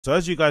So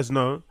as you guys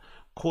know,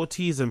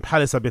 Corteiz and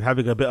Palace have been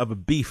having a bit of a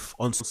beef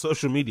on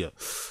social media.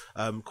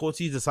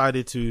 Corteiz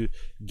decided to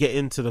get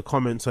into the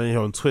comments on here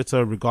on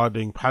Twitter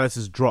regarding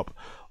Palace's drop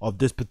of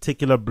this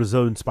particular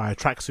Brazil-inspired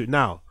tracksuit.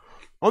 Now,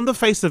 on the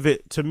face of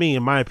it, to me,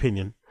 in my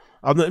opinion,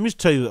 let me just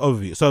tell you the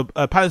overview. So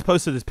Palace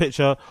posted this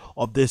picture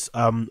of this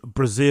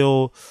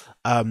Brazil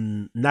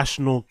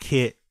national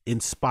kit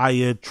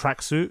inspired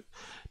tracksuit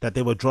that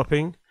they were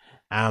dropping.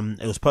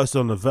 It was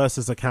posted on the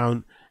Versus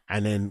account,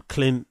 and then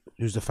Clint,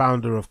 who's the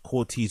founder of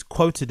Corteiz,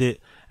 quoted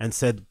it and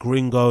said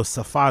 "Gringo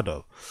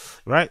Safado,"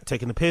 right?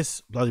 Taking the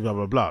piss, blah blah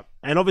blah blah.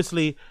 And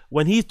obviously,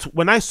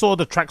 when I saw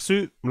the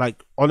tracksuit,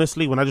 like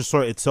honestly, when I just saw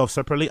it itself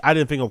separately, I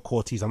didn't think of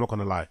Corteiz. I'm not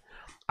gonna lie.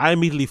 I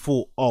immediately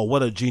thought, oh,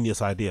 what a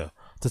genius idea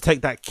to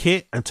take that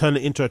kit and turn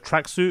it into a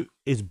tracksuit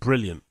is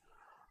brilliant.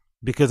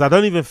 Because I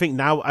don't even think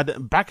now.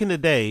 Back in the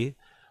day,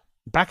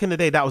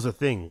 that was a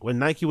thing when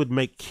Nike would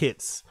make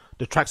kits.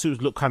 The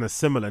tracksuits look kind of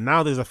similar.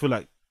 Nowadays, I feel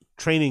like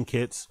training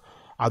kits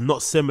are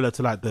not similar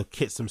to like the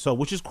kits themselves,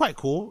 which is quite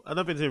cool. I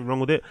don't think there's anything wrong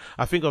with it.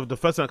 I think of the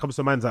first thing that comes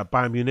to mind is like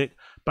Bayern Munich.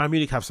 Bayern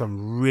Munich have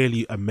some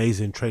really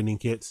amazing training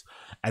kits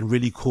and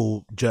really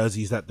cool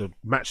jerseys that the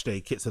match day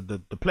kits that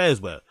the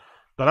players wear.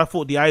 But I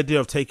thought the idea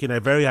of taking a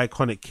very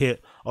iconic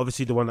kit,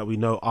 obviously the one that we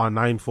know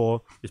R9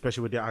 for,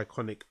 especially with the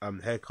iconic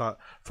haircut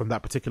from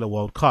that particular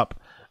World Cup,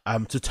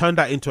 to turn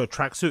that into a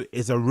tracksuit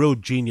is a real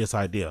genius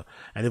idea.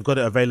 And they've got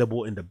it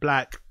available in the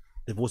black.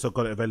 They've also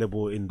got it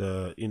available in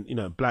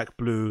black,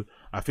 blue.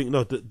 I think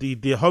no,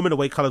 the home and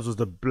away colors was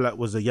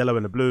the yellow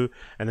and the blue,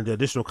 and then the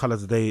additional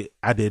colors that they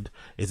added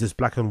is this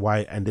black and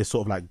white and this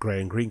sort of like gray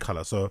and green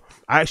color. So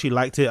I actually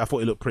liked it. I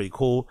thought it looked pretty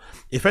cool.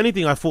 If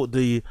anything, I thought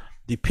the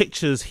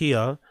pictures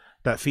here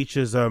that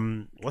features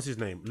what's his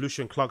name,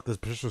 Lucien Clark, the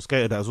professional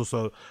skater that is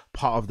also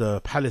part of the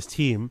Palace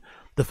team.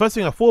 The first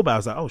thing I thought about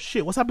was like, oh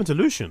shit, what's happened to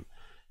Lucien?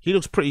 He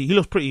looks pretty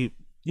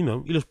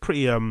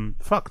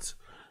fucked.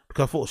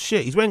 Because I thought,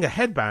 shit, he's wearing a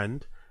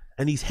headband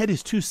and his head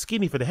is too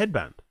skinny for the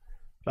headband.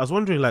 I was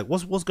wondering, like,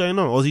 what's going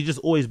on? Or has he just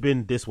always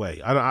been this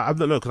way? I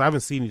don't know, because I haven't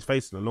seen his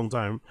face in a long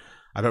time.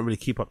 I don't really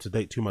keep up to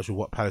date too much with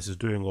what Palace is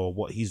doing or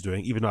what he's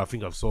doing, even though I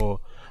think I saw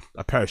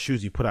a pair of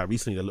shoes he put out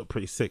recently that looked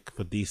pretty sick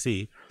for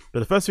DC. But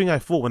the first thing I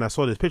thought when I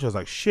saw this picture, I was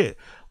like, shit,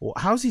 well,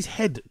 how's his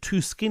head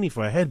too skinny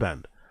for a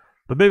headband?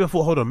 But maybe I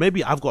thought, hold on,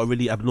 maybe I've got a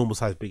really abnormal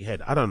sized big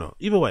head. I don't know.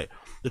 Either way,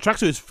 the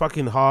tracksuit is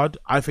fucking hard.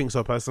 I think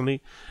so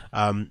personally.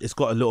 It's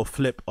got a little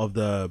flip of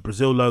the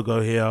Brazil logo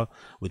here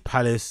with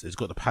Palace. It's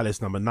got the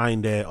Palace number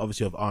 9 there,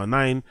 obviously of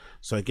R9.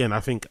 So again,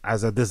 I think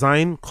as a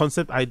design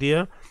concept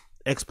idea,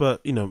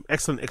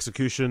 excellent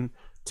execution,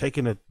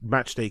 taking a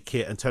match day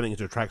kit and turning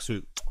it into a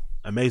tracksuit,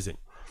 amazing.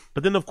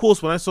 But then of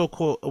course, when I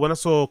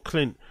saw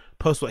Clint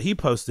post what he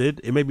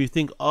posted, it made me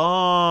think,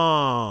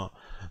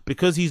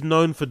 because he's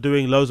known for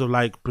doing loads of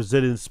like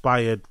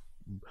Brazil-inspired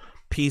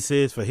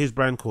pieces for his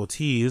brand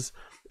Corteiz,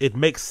 it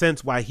makes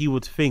sense why he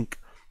would think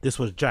this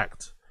was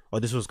jacked or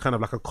this was kind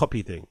of like a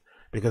copy thing,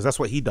 because that's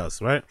what he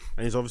does, right?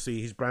 And he's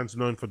obviously, his brand's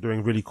known for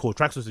doing really cool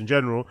tracksuits in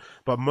general,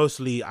 but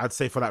mostly I'd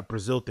say for that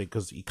Brazil thing,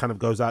 because he kind of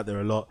goes out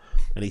there a lot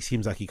and he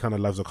seems like he kind of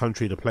loves the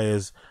country, the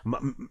players.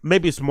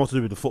 Maybe it's more to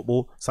do with the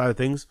football side of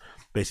things,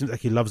 but it seems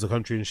like he loves the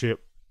country and shit.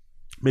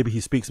 Maybe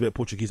he speaks a bit of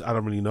Portuguese, I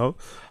don't really know.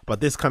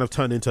 But this kind of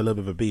turned into a little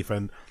bit of a beef.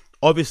 And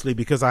obviously,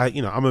 because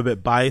I'm a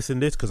bit biased in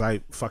this, because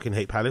I fucking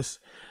hate Palace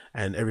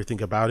and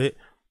everything about it.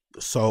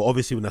 So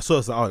obviously when I saw it, I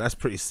was like, oh, that's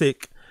pretty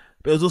sick.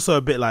 But it was also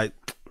a bit like,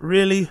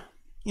 really?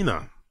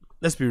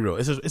 Let's be real.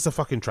 It's a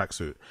fucking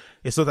tracksuit.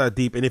 It's not that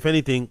deep. And if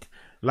anything,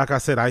 like I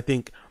said, I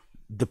think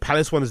the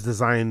Palace one is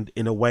designed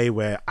in a way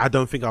where I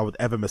don't think I would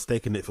ever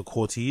mistaken it for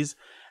Corteiz.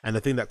 And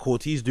the thing that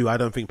Corteiz do, I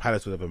don't think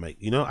Palace would ever make.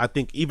 I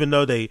think even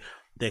though they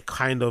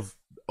kind of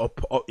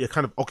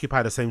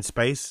occupy the same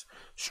space,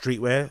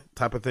 streetwear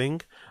type of thing,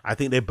 I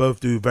think they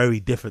both do very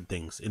different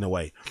things in a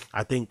way.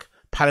 I think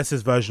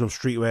Palace's version of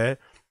streetwear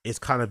is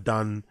kind of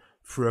done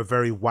through a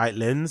very white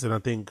lens, and I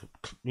think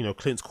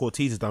Clint's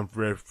Corteiz is done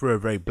through a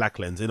very black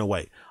lens in a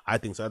way. I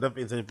think so. I don't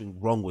think there's anything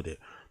wrong with it.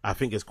 I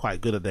think it's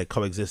quite good that they're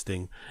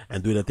coexisting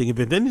and doing their thing. If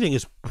anything,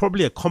 it's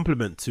probably a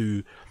compliment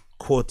to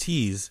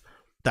Corteiz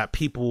that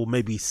people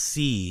maybe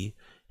see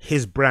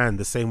his brand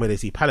the same way they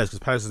see Palace, because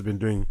Palace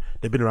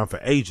they've been around for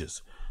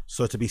ages.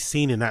 So to be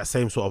seen in that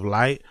same sort of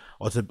light,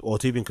 or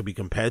to even could be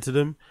compared to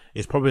them,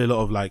 is probably a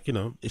lot of like,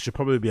 it should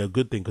probably be a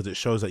good thing, because it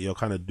shows that you're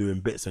kind of doing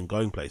bits and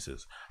going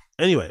places.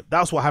 Anyway,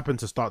 that's what happened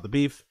to start the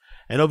beef.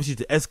 And obviously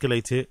to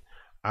escalate it,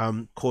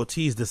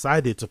 Corteiz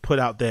decided to put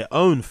out their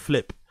own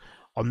flip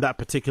on that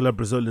particular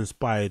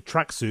Brazil-inspired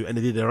tracksuit, and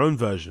they did their own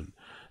version.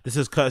 This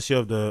is courtesy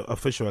of the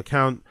official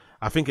account.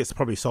 I think it's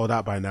probably sold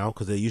out by now,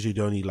 because they usually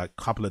do only like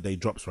a couple of day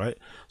drops, right?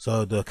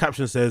 So the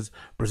caption says,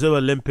 Brazil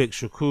Olympic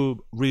Shukub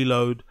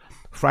reload,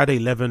 Friday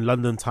 11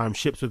 London time,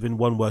 ships within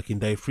 1 working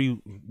day, free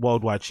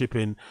worldwide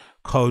shipping,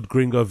 code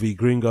Gringo v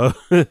Gringo,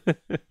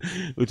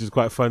 which is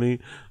quite funny.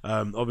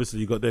 Obviously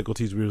you got their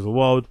Corteiz Rulers of the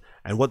World,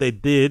 and what they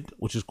did,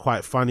 which is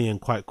quite funny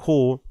and quite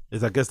cool,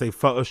 is I guess they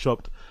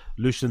photoshopped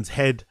Lucien's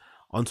head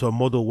onto a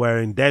model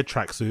wearing their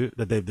tracksuit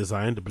that they've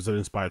designed, the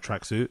Brazil-inspired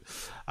tracksuit,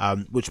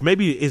 which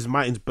maybe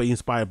might be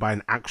inspired by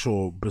an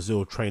actual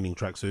Brazil training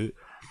tracksuit,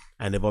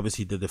 and they've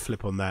obviously did the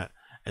flip on that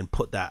and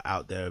put that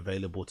out there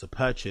available to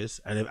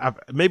purchase. And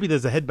maybe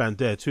there's a headband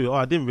there too. Oh,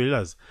 I didn't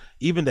realize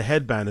even the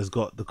headband has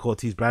got the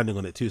Corteiz branding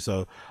on it too.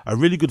 So a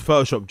really good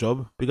Photoshop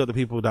job. Big up the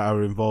people that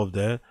are involved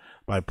there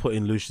by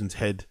putting Lucian's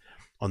head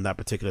on that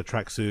particular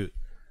tracksuit,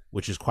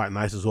 which is quite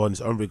nice as well in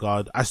its own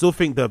regard. I still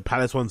think the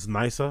Palace one's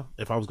nicer.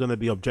 If I was going to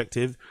be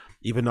objective,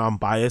 even though I'm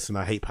biased and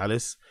I hate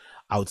Palace,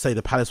 I would say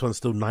the Palace one's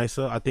still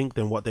nicer, I think,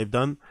 than what they've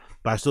done.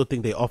 But I still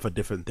think they offer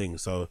different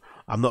things. So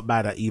I'm not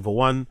mad at either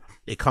one.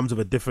 It comes with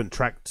a different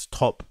tracked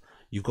top.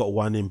 You've got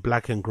one in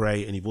black and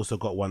grey, and you've also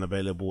got one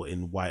available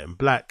in white and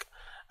black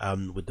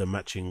with the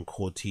matching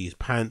Corteiz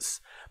pants.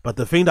 But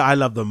the thing that I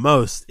love the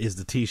most is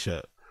the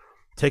t-shirt.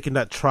 Taking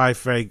that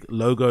Tri-Feg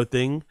logo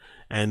thing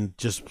and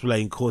just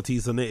playing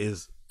Corteiz on it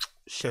is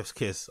chef's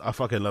kiss. I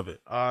fucking love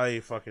it. I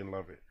fucking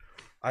love it.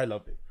 I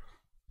love it.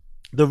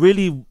 The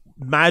really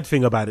mad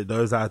thing about it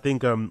though is that I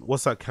think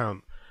what's that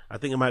count? I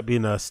think it might be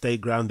in Stay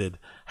Grounded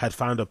had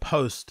found a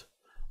post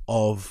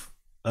of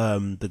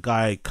the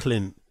guy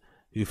Clint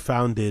who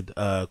founded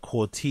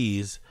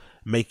Corteiz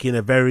making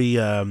a very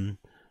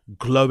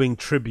glowing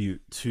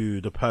tribute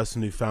to the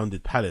person who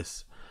founded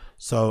Palace.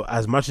 So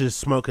as much as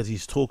smoke as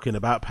he's talking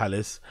about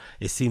Palace,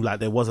 it seemed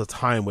like there was a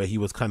time where he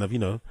was kind of,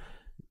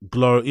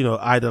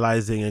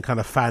 idolizing and kind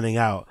of fanning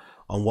out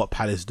on what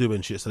Palace do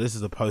and shit. So this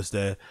is a post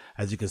there,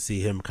 as you can see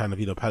him kind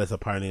of, Palace are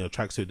pioneering a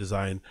tracksuit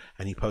design,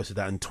 and he posted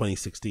that in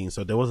 2016.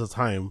 So there was a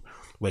time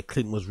where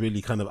Clint was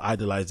really kind of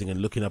idolizing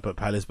and looking up at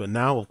Palace. But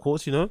now, of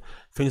course,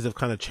 things have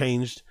kind of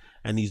changed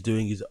and he's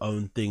doing his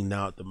own thing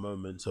now at the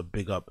moment. So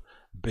big up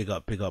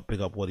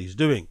what he's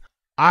doing.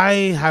 I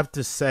have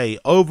to say,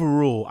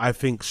 overall, I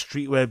think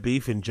streetwear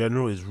beef in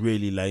general is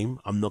really lame.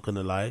 I'm not going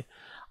to lie.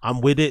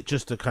 I'm with it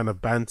just to kind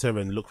of banter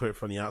and look for it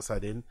from the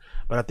outside in.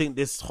 But I think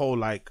this whole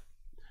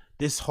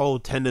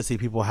tendency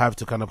people have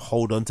to kind of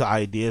hold on to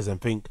ideas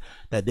and think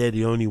that they're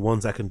the only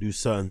ones that can do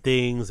certain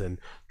things, and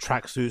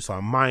tracksuits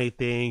are my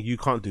thing, you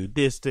can't do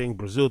this thing,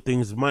 Brazil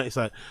things my, it's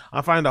like,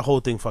 I find that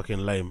whole thing fucking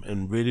lame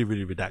and really,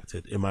 really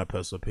redacted in my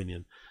personal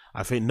opinion.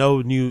 I think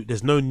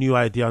there's no new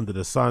idea under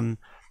the sun.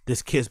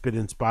 This kit's been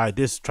inspired,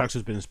 this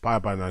tracksuit's been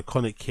inspired by an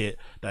iconic kit.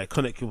 The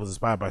iconic kit was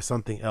inspired by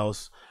something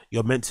else.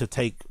 You're meant to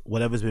take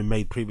whatever's been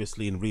made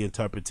previously and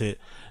reinterpret it.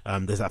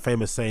 There's that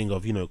famous saying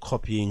of,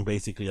 copying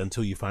basically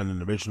until you find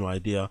an original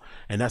idea.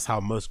 And that's how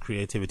most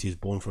creativity is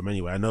born from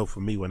anyway. I know for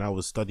me, when I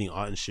was studying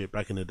art and shit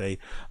back in the day,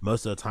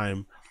 most of the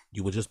time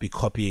you would just be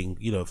copying,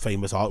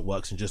 famous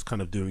artworks and just kind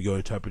of doing your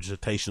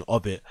interpretation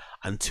of it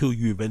until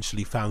you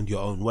eventually found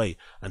your own way,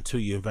 until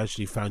you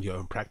eventually found your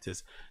own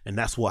practice. And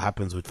that's what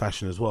happens with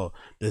fashion as well.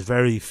 There's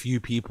very few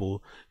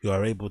people who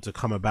are able to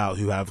come about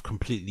who have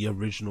completely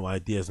original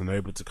ideas and are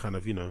able to kind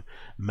of,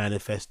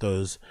 manifest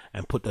those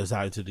and put those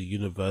out into the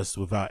universe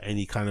without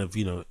any kind of,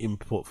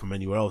 input from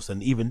anywhere else.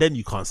 And even then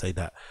you can't say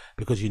that,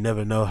 because you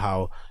never know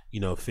how,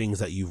 things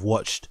that you've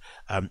watched,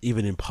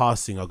 even in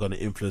passing, are going to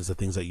influence the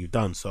things that you've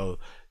done. So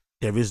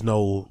there is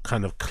no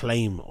kind of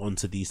claim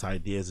onto these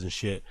ideas and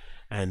shit,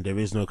 and there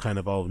is no kind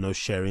of no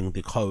sharing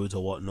the codes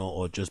or whatnot,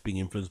 or just being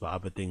influenced by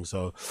other things.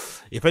 So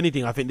if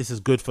anything, I think this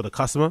is good for the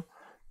customer,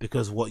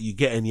 because what you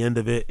get in the end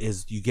of it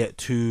is you get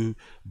two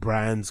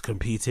brands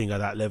competing at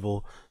that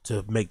level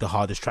to make the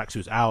hardest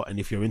tracksuits out. And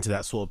if you're into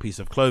that sort of piece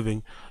of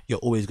clothing, you're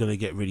always going to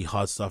get really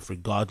hard stuff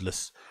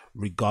regardless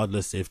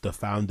if the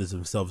founders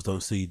themselves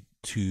don't see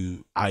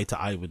eye to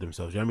eye with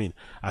themselves. You know what I mean?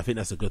 I think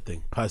that's a good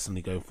thing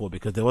personally going forward,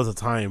 because there was a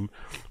time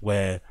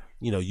where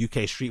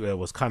UK streetwear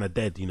was kind of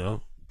dead,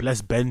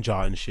 bless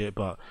Benjar and shit,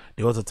 but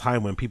there was a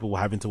time when people were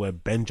having to wear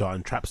Benjar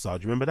and trap style.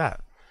 Do you remember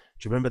that?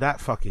 Do you remember that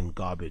fucking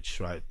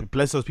garbage, right? But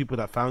bless those people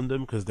that found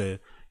them, because they're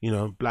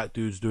black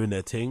dudes doing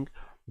their thing.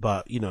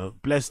 But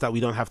bless that we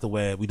don't have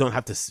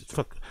to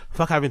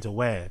fuck having to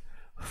wear.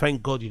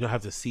 Thank God you don't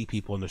have to see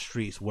people on the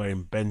streets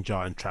wearing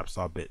Benjar and trap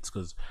star bits,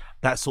 because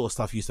that sort of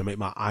stuff used to make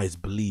my eyes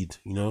bleed.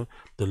 The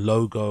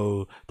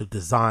logo, the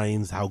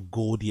designs, how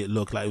gaudy it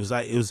looked. It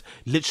was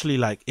literally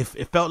like, if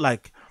it felt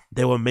like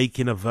they were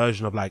making a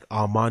version of like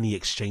Armani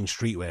Exchange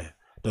streetwear,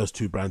 those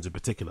two brands in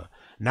particular.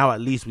 Now at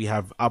least we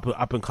have up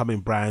and coming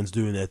brands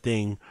doing their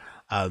thing,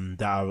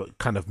 that are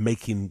kind of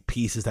making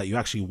pieces that you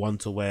actually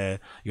want to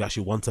wear, you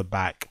actually want to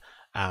back,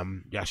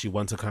 you actually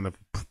want to kind of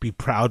be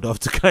proud of,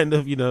 to kind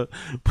of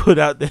put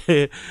out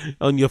there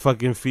on your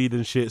fucking feed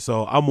and shit.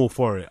 So I'm all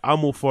for it.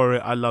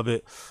 I love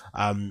it.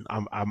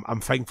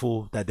 I'm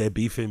thankful that they're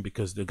beefing,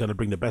 because they're going to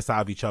bring the best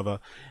out of each other,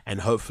 and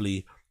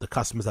hopefully the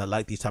customers that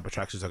like these type of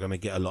tracksuits are going to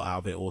get a lot out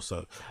of it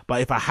also.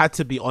 But if I had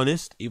to be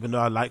honest, even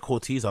though I like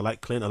Corteiz, I like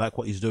Clint, I like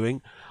what he's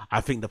doing,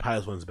 I think the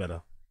Palace one's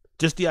better.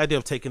 Just the idea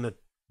of taking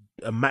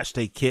a match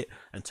day kit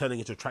and turning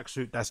it into a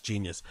tracksuit, that's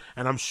genius.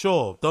 And I'm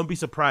sure, don't be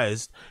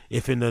surprised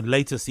if in the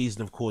later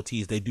season of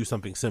Corteiz they do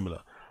something similar.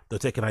 They'll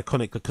take an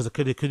iconic, because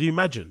could you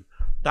imagine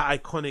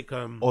that iconic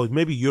or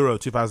maybe Euro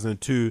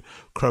 2002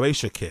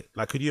 Croatia kit.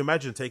 Like, could you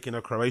imagine taking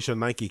a Croatia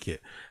Nike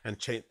kit and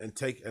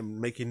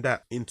making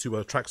that into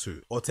a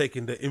tracksuit, or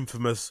taking the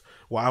infamous,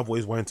 what I've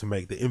always wanted to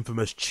make, the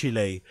infamous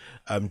Chile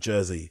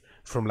jersey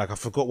from, like, I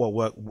forgot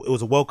what it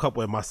was, a World Cup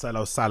where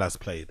Marcelo Salas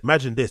played.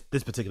 Imagine this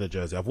particular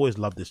jersey. I've always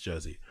loved this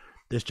jersey.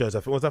 This jersey,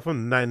 I think, was that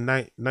from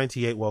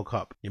 98 World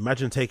Cup?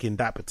 Imagine taking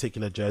that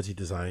particular jersey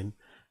design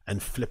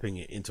and flipping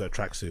it into a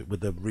tracksuit with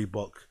the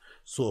Reebok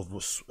sort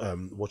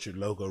of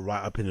logo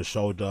right up in the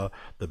shoulder,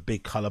 the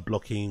big color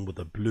blocking with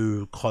the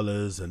blue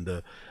collars and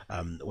the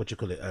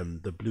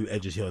the blue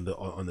edges here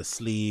on the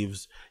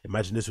sleeves.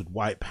 Imagine this with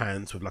white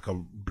pants with like a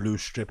blue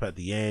strip at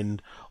the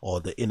end, or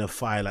the inner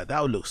thigh. Like,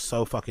 that would look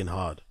so fucking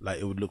hard.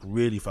 Like, it would look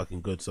really fucking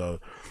good. So,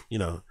 you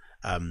know,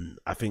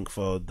 I think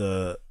for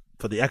the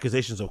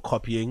accusations of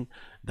copying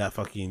that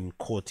fucking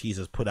Corteiz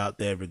has put out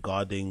there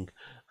regarding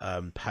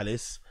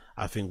Palace,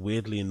 I think,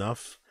 weirdly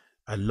enough,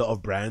 a lot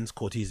of brands,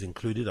 Corteiz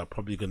included, are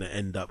probably going to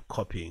end up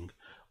copying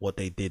what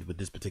they did with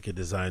this particular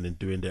design and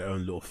doing their own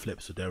little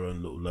flips with their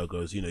own little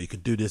logos. You know, you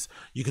could do this.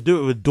 You could do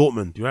it with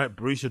Dortmund, right?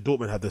 Borussia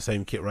Dortmund had the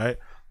same kit, right?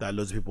 That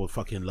loads of people would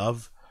fucking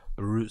love.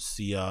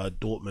 Borussia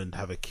Dortmund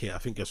have a kit. I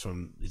think it's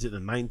from, is it the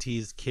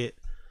 90s kit?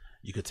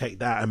 You could take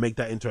that and make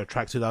that into a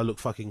tracksuit. That'll look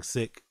fucking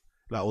sick.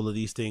 Like, all of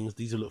these things,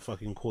 these will look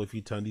fucking cool if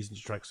you turn these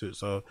into tracksuits.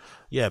 So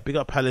yeah, big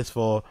up Palace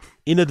for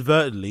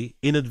inadvertently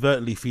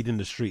feeding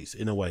the streets,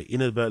 in a way,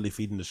 inadvertently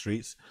feeding the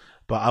streets.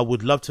 But I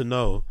would love to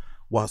know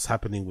what's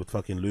happening with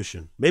fucking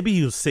Lucian. Maybe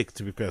he was sick,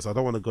 to be fair. So I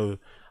don't want to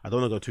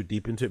go too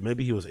deep into it.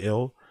 Maybe he was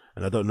ill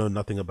and I don't know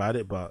nothing about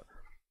it. But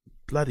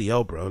bloody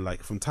hell, bro!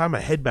 Like, from time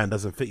a headband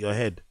doesn't fit your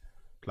head,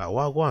 like,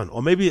 what one?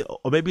 Or maybe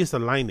it's the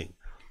lining.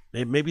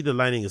 Maybe the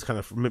lining is kind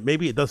of,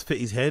 maybe it does fit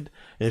his head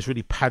and it's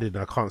really padded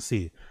and I can't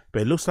see,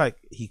 but it looks like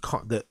he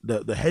can't,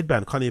 the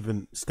headband can't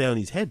even stay on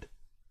his head.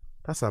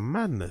 That's a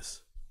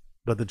madness.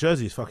 But the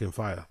jersey is fucking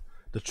fire.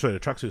 The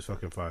tracksuit is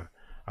fucking fire.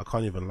 I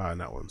can't even lie on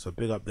that one. So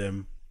big up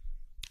them.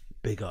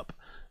 Big up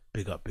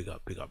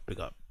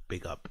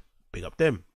them.